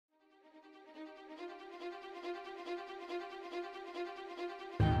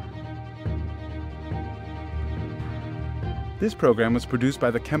This program was produced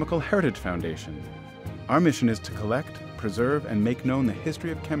by the Chemical Heritage Foundation. Our mission is to collect, preserve, and make known the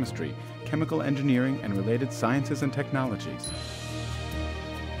history of chemistry, chemical engineering, and related sciences and technologies.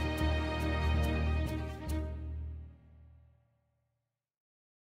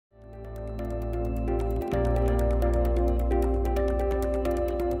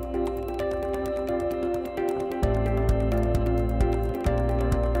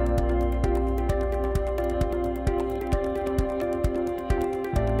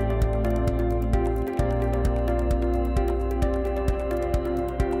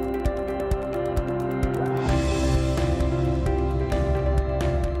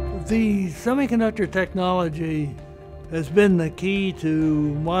 The semiconductor technology has been the key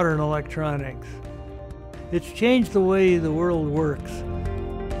to modern electronics. It's changed the way the world works.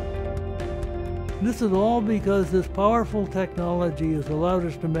 This is all because this powerful technology has allowed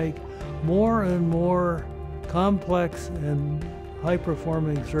us to make more and more complex and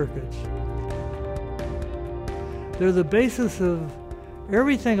high-performing circuits. They're the basis of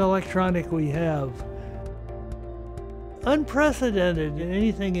everything electronic we have. Unprecedented in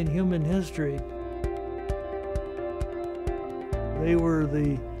anything in human history. They were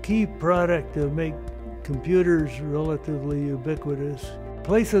the key product to make computers relatively ubiquitous.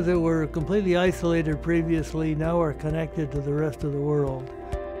 Places that were completely isolated previously now are connected to the rest of the world.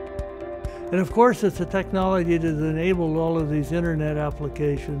 And of course, it's a technology that has enabled all of these internet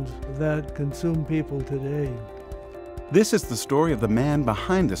applications that consume people today. This is the story of the man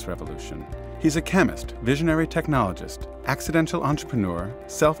behind this revolution. He's a chemist, visionary technologist, accidental entrepreneur,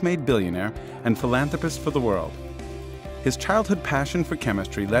 self-made billionaire, and philanthropist for the world. His childhood passion for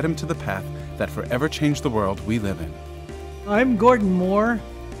chemistry led him to the path that forever changed the world we live in. I'm Gordon Moore.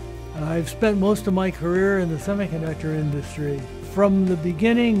 I've spent most of my career in the semiconductor industry. From the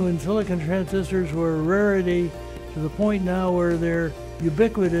beginning, when silicon transistors were a rarity, to the point now where they're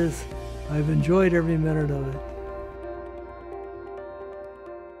ubiquitous, I've enjoyed every minute of it.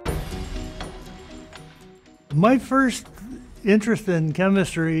 My first interest in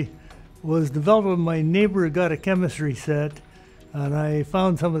chemistry was developed when my neighbor got a chemistry set, and I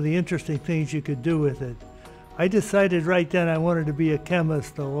found some of the interesting things you could do with it. I decided right then I wanted to be a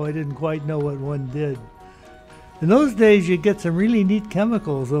chemist, although I didn't quite know what one did. In those days, you get some really neat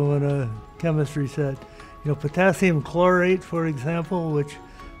chemicals on a chemistry set. You know, potassium chlorate, for example, which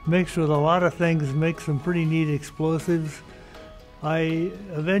mixed with a lot of things makes some pretty neat explosives. I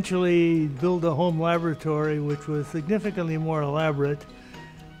eventually built a home laboratory which was significantly more elaborate,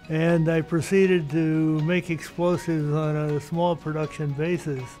 and I proceeded to make explosives on a small production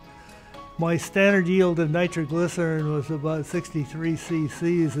basis. My standard yield of nitroglycerin was about 63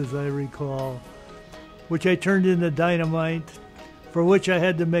 cc's, as I recall, which I turned into dynamite, for which I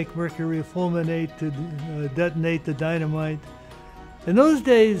had to make mercury fulminate to detonate the dynamite. In those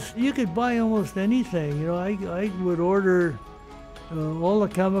days, you could buy almost anything. You know, I would order all the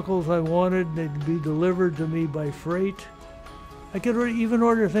chemicals I wanted. They'd be delivered to me by freight. I could even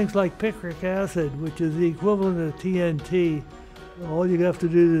order things like picric acid, which is the equivalent of TNT. All you have to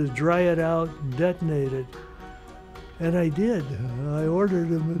do is dry it out and detonate it. And I did. I ordered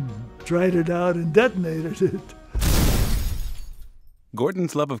them and dried it out and detonated it.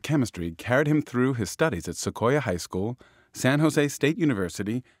 Gordon's love of chemistry carried him through his studies at Sequoia High School, San Jose State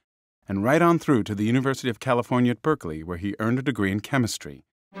University, and right on through to the University of California at Berkeley, where he earned a degree in chemistry.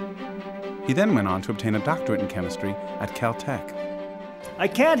 He then went on to obtain a doctorate in chemistry at Caltech. I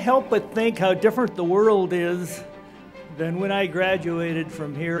can't help but think how different the world is than when I graduated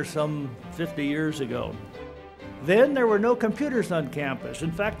from here some 50 years ago. Then there were no computers on campus.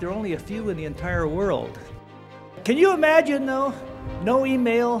 In fact, there are only a few in the entire world. Can you imagine, though? No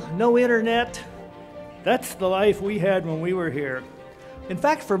email, no internet. That's the life we had when we were here. In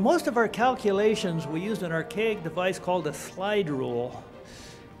fact, for most of our calculations, we used an archaic device called a slide rule.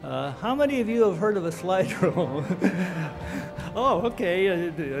 How many of you have heard of a slide rule? Oh, okay.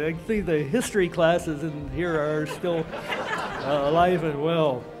 I see the history classes in here are still alive and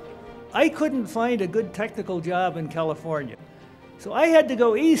well. I couldn't find a good technical job in California, so I had to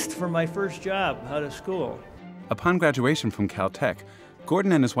go east for my first job out of school. Upon graduation from Caltech,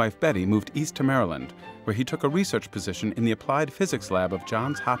 Gordon and his wife Betty moved east to Maryland, where he took a research position in the Applied Physics Lab of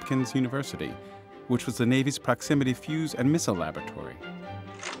Johns Hopkins University, which was the Navy's proximity fuse and missile laboratory.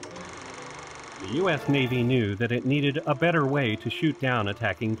 The U.S. Navy knew that it needed a better way to shoot down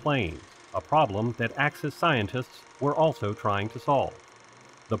attacking planes, a problem that Axis scientists were also trying to solve.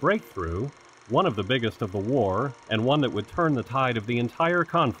 The breakthrough, one of the biggest of the war, and one that would turn the tide of the entire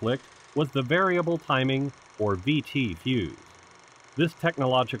conflict, was the variable timing, or VT fuse. This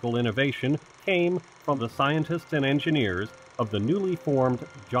technological innovation came from the scientists and engineers of the newly formed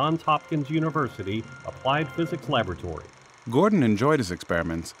Johns Hopkins University Applied Physics Laboratory. Gordon enjoyed his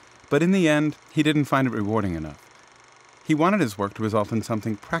experiments, but in the end, he didn't find it rewarding enough. He wanted his work to result in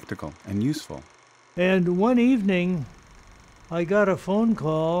something practical and useful. And one evening, I got a phone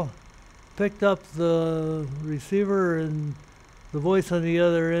call, picked up the receiver, and the voice on the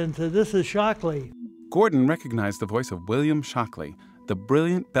other end said, "This is Shockley." Gordon recognized the voice of William Shockley, the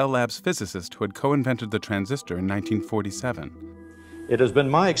brilliant Bell Labs physicist who had co-invented the transistor in 1947. It has been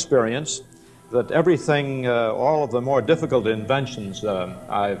my experience that everything, all of the more difficult inventions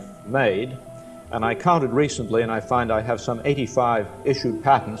I've made, and I counted recently and I find I have some 85 issued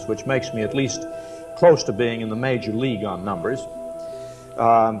patents, which makes me at least close to being in the major league on numbers.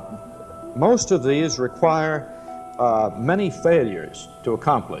 Most of these require many failures to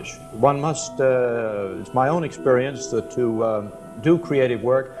accomplish. One must, it's my own experience that to do creative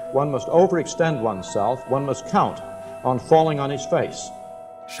work, one must overextend oneself, one must count on falling on his face.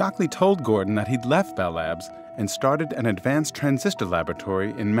 Shockley told Gordon that he'd left Bell Labs and started an advanced transistor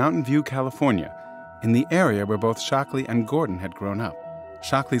laboratory in Mountain View, California, in the area where both Shockley and Gordon had grown up.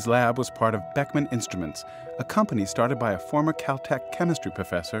 Shockley's lab was part of Beckman Instruments, a company started by a former Caltech chemistry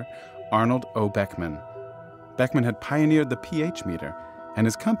professor, Arnold O. Beckman. Beckman had pioneered the pH meter, and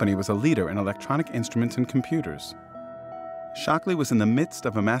his company was a leader in electronic instruments and computers. Shockley was in the midst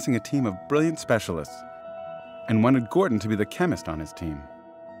of amassing a team of brilliant specialists and wanted Gordon to be the chemist on his team.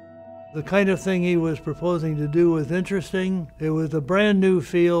 The kind of thing he was proposing to do was interesting. It was a brand new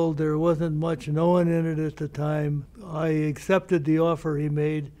field. There wasn't much known in it at the time. I accepted the offer he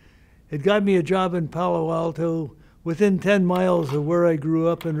made. It got me a job in Palo Alto, within 10 miles of where I grew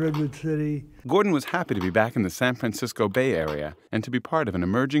up in Redwood City. Gordon was happy to be back in the San Francisco Bay Area and to be part of an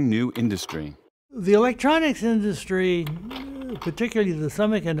emerging new industry. The electronics industry, particularly the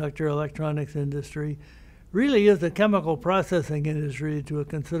semiconductor electronics industry, really is the chemical processing industry to a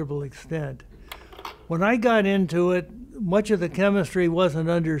considerable extent. When I got into it, much of the chemistry wasn't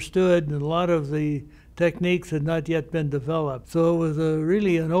understood and a lot of the techniques had not yet been developed. So it was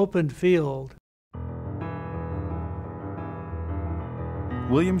really an open field.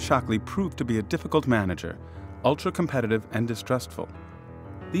 William Shockley proved to be a difficult manager, ultra-competitive and distrustful.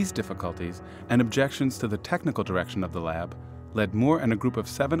 These difficulties and objections to the technical direction of the lab led Moore and a group of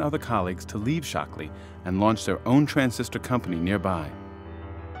 7 other colleagues to leave Shockley and launch their own transistor company nearby.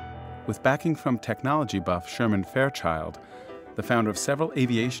 With backing from technology buff Sherman Fairchild, the founder of several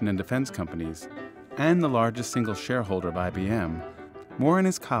aviation and defense companies, and the largest single shareholder of IBM, Moore and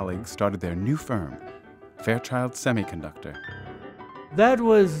his colleagues started their new firm, Fairchild Semiconductor. That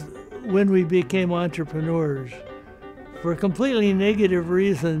was when we became entrepreneurs. For completely negative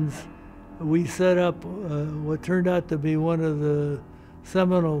reasons, we set up what turned out to be one of the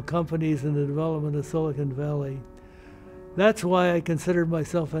seminal companies in the development of Silicon Valley. That's why I considered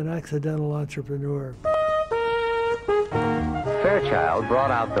myself an accidental entrepreneur. Fairchild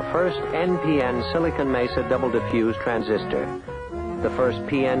brought out the first NPN silicon mesa double diffuse transistor, the first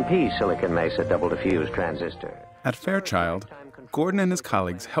PNP silicon mesa double diffuse transistor. At Fairchild, Gordon and his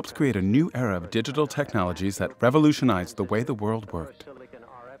colleagues helped create a new era of digital technologies that revolutionized the way the world worked.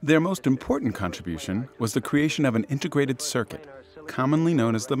 Their most important contribution was the creation of an integrated circuit, commonly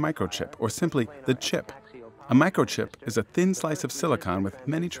known as the microchip, or simply the chip. A microchip is a thin slice of silicon with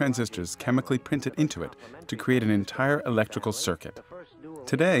many transistors chemically printed into it to create an entire electrical circuit.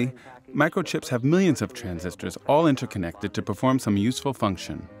 Today, microchips have millions of transistors all interconnected to perform some useful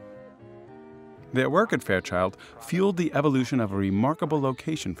function. Their work at Fairchild fueled the evolution of a remarkable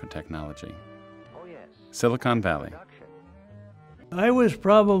location for technology, Silicon Valley. I was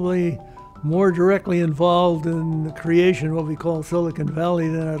probably more directly involved in the creation of what we call Silicon Valley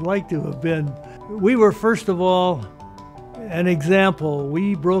than I'd like to have been. We were, first of all, an example.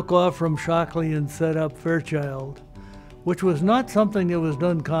 We broke off from Shockley and set up Fairchild, which was not something that was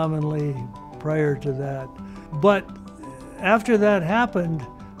done commonly prior to that. But after that happened,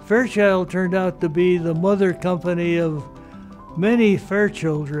 Fairchild turned out to be the mother company of many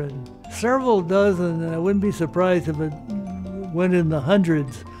Fairchildren, several dozen, and I wouldn't be surprised if it went in the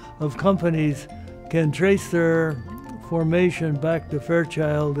hundreds of companies can trace their formation back to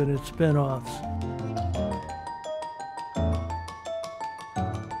Fairchild and its spin-offs.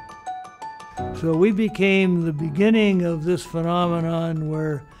 So we became the beginning of this phenomenon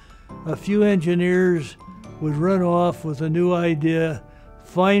where a few engineers would run off with a new idea,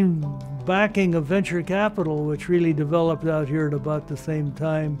 find backing of venture capital, which really developed out here at about the same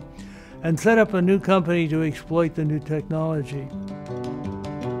time, and set up a new company to exploit the new technology.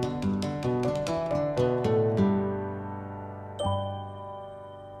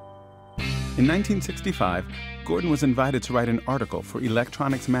 In 1965, Gordon was invited to write an article for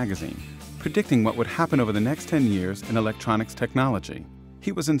Electronics magazine, predicting what would happen over the next 10 years in electronics technology.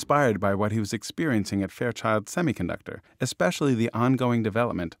 He was inspired by what he was experiencing at Fairchild Semiconductor, especially the ongoing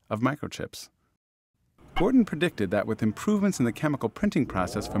development of microchips. Gordon predicted that with improvements in the chemical printing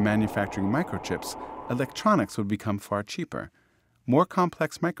process for manufacturing microchips, electronics would become far cheaper. More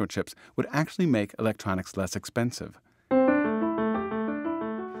complex microchips would actually make electronics less expensive.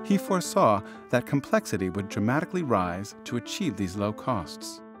 He foresaw that complexity would dramatically rise to achieve these low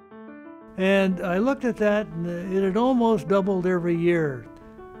costs. And I looked at that, and it had almost doubled every year.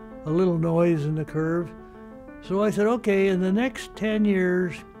 A little noise in the curve. So I said, okay, in the next 10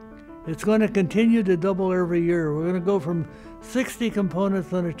 years, it's going to continue to double every year. We're going to go from 60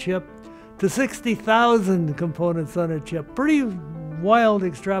 components on a chip to 60,000 components on a chip. Pretty wild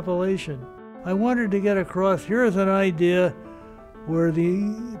extrapolation. I wanted to get across, here's an idea where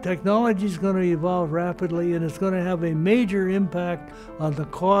the technology is going to evolve rapidly and it's going to have a major impact on the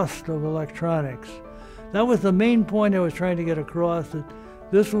cost of electronics. That was the main point I was trying to get across, that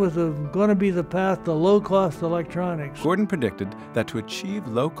this was going to be the path to low-cost electronics. Gordon predicted that to achieve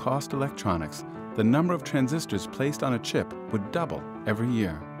low-cost electronics, the number of transistors placed on a chip would double every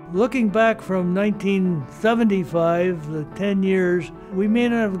year. Looking back from 1975, the 10 years, we may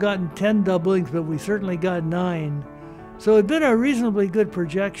not have gotten 10 doublings, but we certainly got 9. So it'd been a reasonably good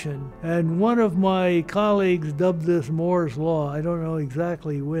projection, and one of my colleagues dubbed this Moore's Law. I don't know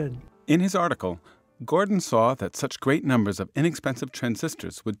exactly when. In his article, Gordon saw that such great numbers of inexpensive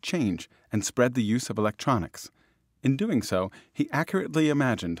transistors would change and spread the use of electronics. In doing so, he accurately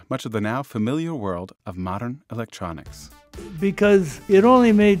imagined much of the now familiar world of modern electronics. Because it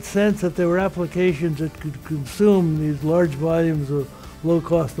only made sense if there were applications that could consume these large volumes of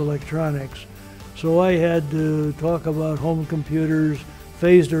low-cost electronics. So I had to talk about home computers,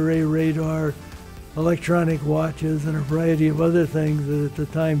 phased array radar, electronic watches, and a variety of other things that at the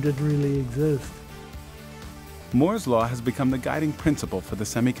time didn't really exist. Moore's Law has become the guiding principle for the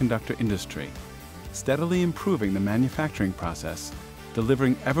semiconductor industry, steadily improving the manufacturing process,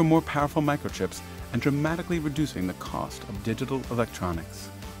 delivering ever more powerful microchips, and dramatically reducing the cost of digital electronics.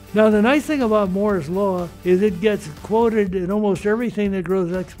 Now, the nice thing about Moore's Law is it gets quoted in almost everything that grows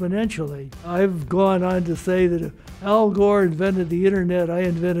exponentially. I've gone on to say that if Al Gore invented the internet, I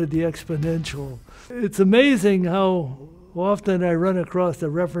invented the exponential. It's amazing how often I run across a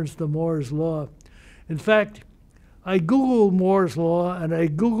reference to Moore's Law. In fact, I Googled Moore's Law and I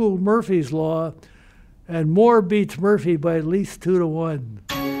Googled Murphy's Law, and Moore beats Murphy by at least 2 to 1.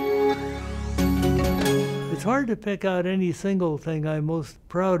 It's hard to pick out any single thing I'm most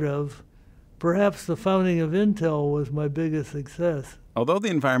proud of. Perhaps the founding of Intel was my biggest success. Although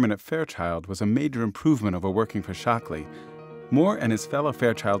the environment at Fairchild was a major improvement over working for Shockley, Moore and his fellow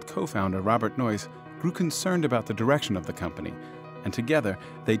Fairchild co-founder Robert Noyce grew concerned about the direction of the company, and together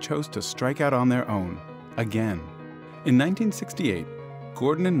they chose to strike out on their own, again. In 1968,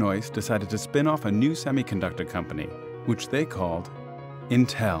 Gordon and Noyce decided to spin off a new semiconductor company, which they called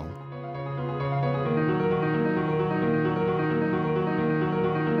Intel.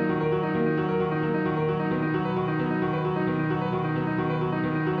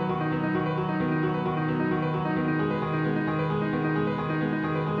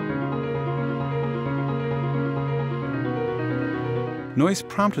 Noyce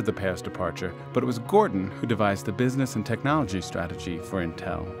prompted the pair's departure, but it was Gordon who devised the business and technology strategy for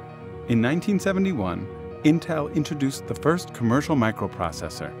Intel. In 1971, Intel introduced the first commercial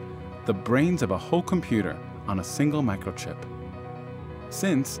microprocessor, the brains of a whole computer on a single microchip.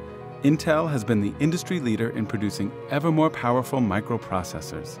 Since, Intel has been the industry leader in producing ever more powerful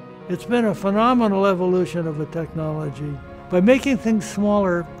microprocessors. It's been a phenomenal evolution of a technology. By making things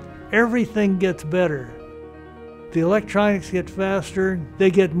smaller, everything gets better. The electronics get faster,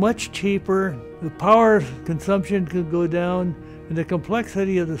 they get much cheaper, the power consumption could go down, and the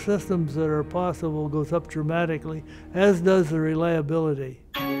complexity of the systems that are possible goes up dramatically, as does the reliability.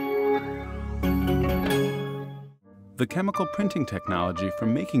 The chemical printing technology for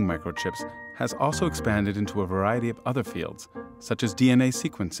making microchips has also expanded into a variety of other fields, such as DNA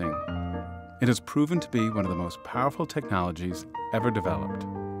sequencing. It has proven to be one of the most powerful technologies ever developed.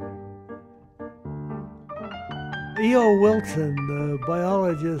 E.O. Wilson, the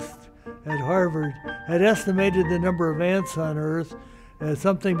biologist at Harvard, had estimated the number of ants on Earth as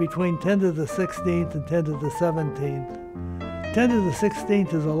something between 10 to the 16th and 10 to the 17th. 10 to the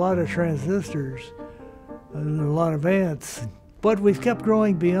 16th is a lot of transistors and a lot of ants, but we've kept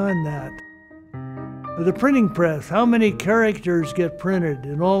growing beyond that. The printing press, how many characters get printed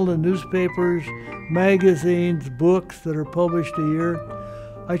in all the newspapers, magazines, books that are published a year?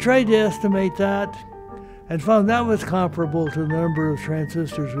 I tried to estimate that, and found that was comparable to the number of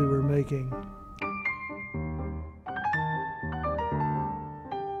transistors we were making.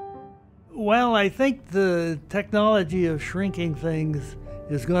 Well, I think the technology of shrinking things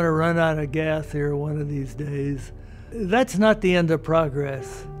is going to run out of gas here one of these days. That's not the end of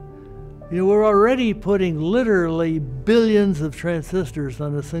progress. You know, we're already putting literally billions of transistors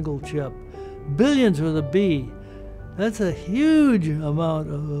on a single chip. Billions with a B. That's a huge amount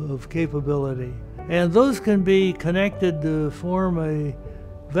of capability. And those can be connected to form a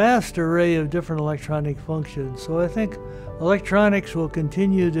vast array of different electronic functions. So I think electronics will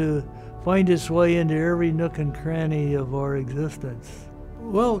continue to find its way into every nook and cranny of our existence.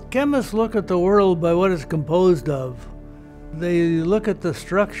 Well, chemists look at the world by what it's composed of. They look at the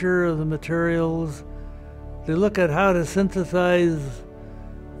structure of the materials. They look at how to synthesize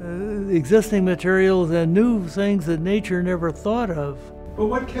existing materials and new things that nature never thought of. But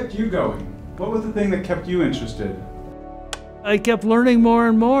what kept you going? What was the thing that kept you interested? I kept learning more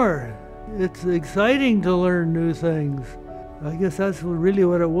and more. It's exciting to learn new things. I guess that's really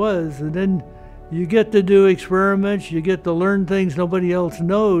what it was. And then you get to do experiments, you get to learn things nobody else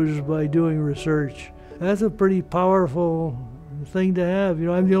knows by doing research. That's a pretty powerful thing to have. You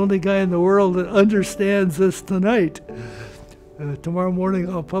know, I'm the only guy in the world that understands this tonight. Tomorrow morning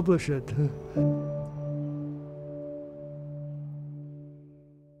I'll publish it.